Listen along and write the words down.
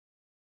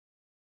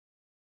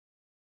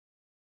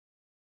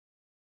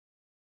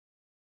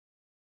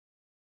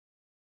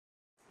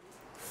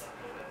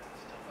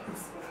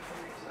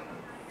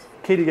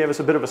Katie gave us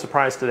a bit of a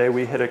surprise today.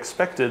 We had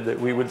expected that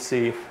we would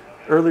see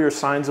earlier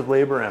signs of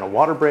labor and a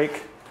water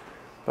break,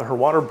 but her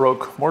water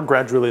broke more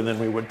gradually than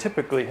we would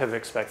typically have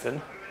expected.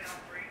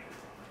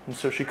 And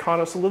so she caught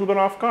us a little bit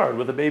off guard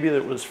with a baby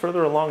that was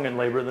further along in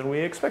labor than we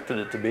expected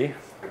it to be.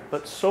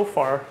 But so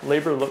far,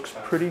 labor looks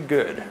pretty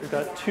good. We've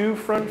got 2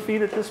 front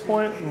feet at this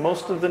point,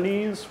 most of the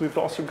knees. We've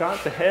also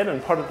got the head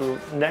and part of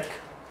the neck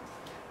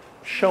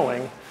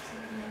showing.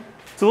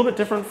 It's a little bit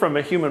different from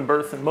a human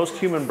birth. In most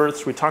human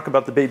births, we talk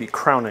about the baby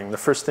crowning. The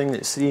first thing that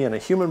you see in a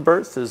human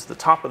birth is the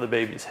top of the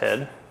baby's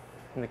head.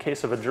 In the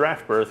case of a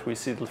giraffe birth, we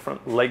see the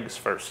front legs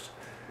first.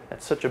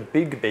 That's such a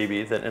big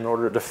baby that in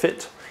order to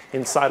fit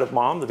inside of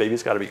mom, the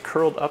baby's got to be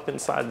curled up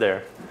inside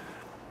there.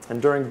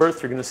 And during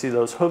birth, you're going to see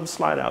those hooves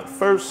slide out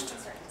first,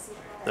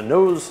 the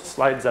nose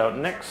slides out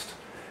next,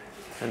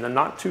 and then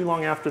not too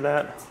long after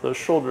that, those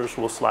shoulders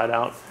will slide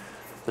out.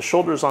 The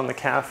shoulders on the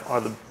calf are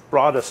the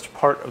broadest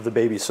part of the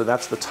baby, so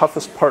that's the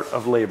toughest part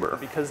of labor.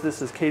 Because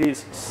this is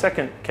Katie's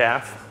second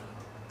calf,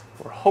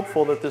 we're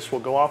hopeful that this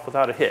will go off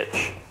without a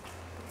hitch.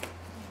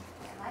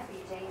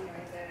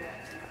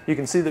 You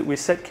can see that we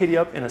set Katie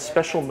up in a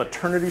special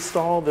maternity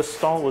stall. This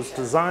stall was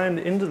designed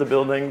into the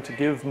building to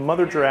give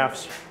mother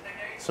giraffes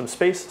some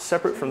space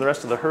separate from the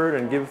rest of the herd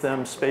and give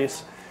them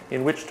space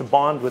in which to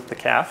bond with the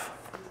calf.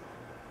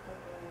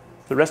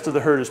 The rest of the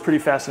herd is pretty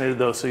fascinated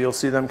though, so you'll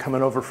see them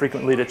coming over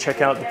frequently to check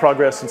out the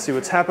progress and see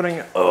what's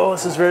happening. Oh,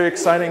 this is very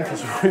exciting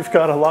because we've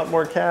got a lot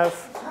more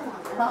calf.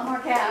 A lot more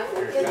calf.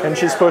 And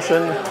she's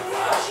pushing.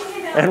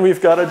 And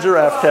we've got a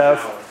giraffe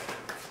calf.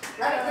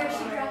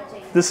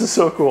 This is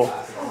so cool.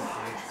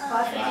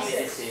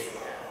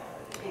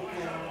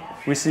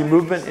 We see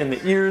movement in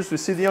the ears. We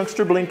see the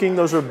youngster blinking.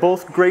 Those are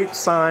both great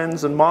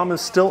signs. And mom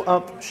is still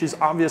up. She's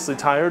obviously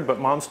tired,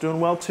 but mom's doing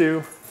well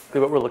too.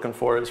 What we're looking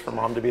for is for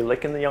mom to be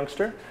licking the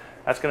youngster.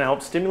 That's going to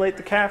help stimulate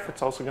the calf.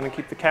 It's also going to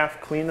keep the calf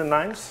clean and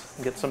nice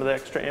and get some of the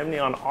extra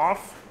amnion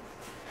off.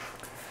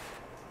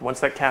 Once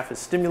that calf is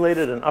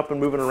stimulated and up and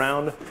moving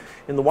around,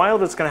 in the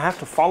wild it's going to have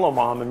to follow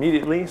mom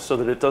immediately so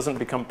that it doesn't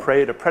become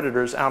prey to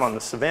predators out on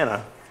the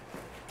savannah.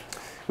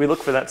 We look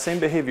for that same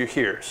behavior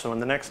here. So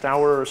in the next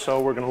hour or so,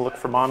 we're going to look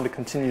for mom to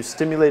continue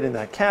stimulating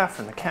that calf,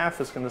 and the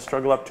calf is going to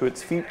struggle up to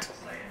its feet.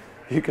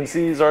 You can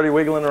see he's already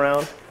wiggling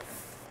around.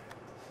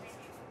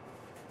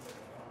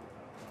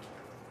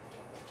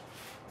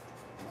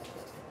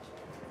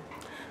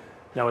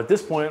 Now at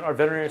this point, our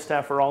veterinary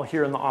staff are all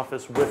here in the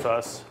office with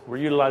us. We're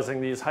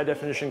utilizing these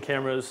high-definition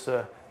cameras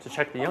to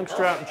check the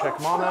youngster out and check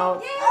mom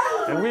out.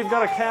 And we've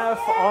got a calf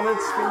on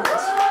its feet.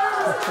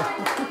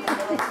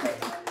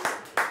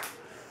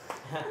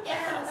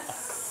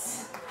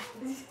 Yes!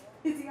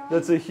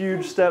 That's a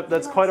huge step.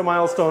 That's quite a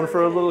milestone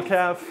for a little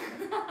calf.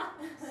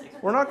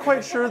 We're not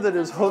quite sure that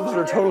his hooves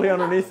are totally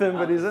underneath him,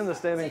 but he's in the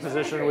standing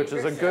position, which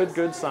is a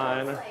good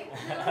sign.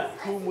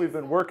 Whom we've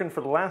been working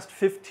for the last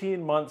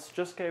 15 months,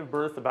 just gave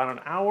birth about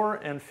an hour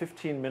and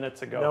 15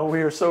 minutes ago. Now,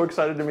 we are so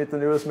excited to meet the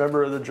newest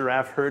member of the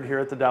giraffe herd here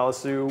at the Dallas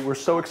Zoo. We're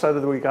so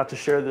excited that we got to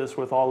share this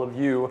with all of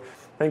you.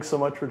 Thanks so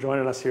much for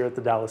joining us here at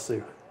the Dallas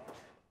Zoo.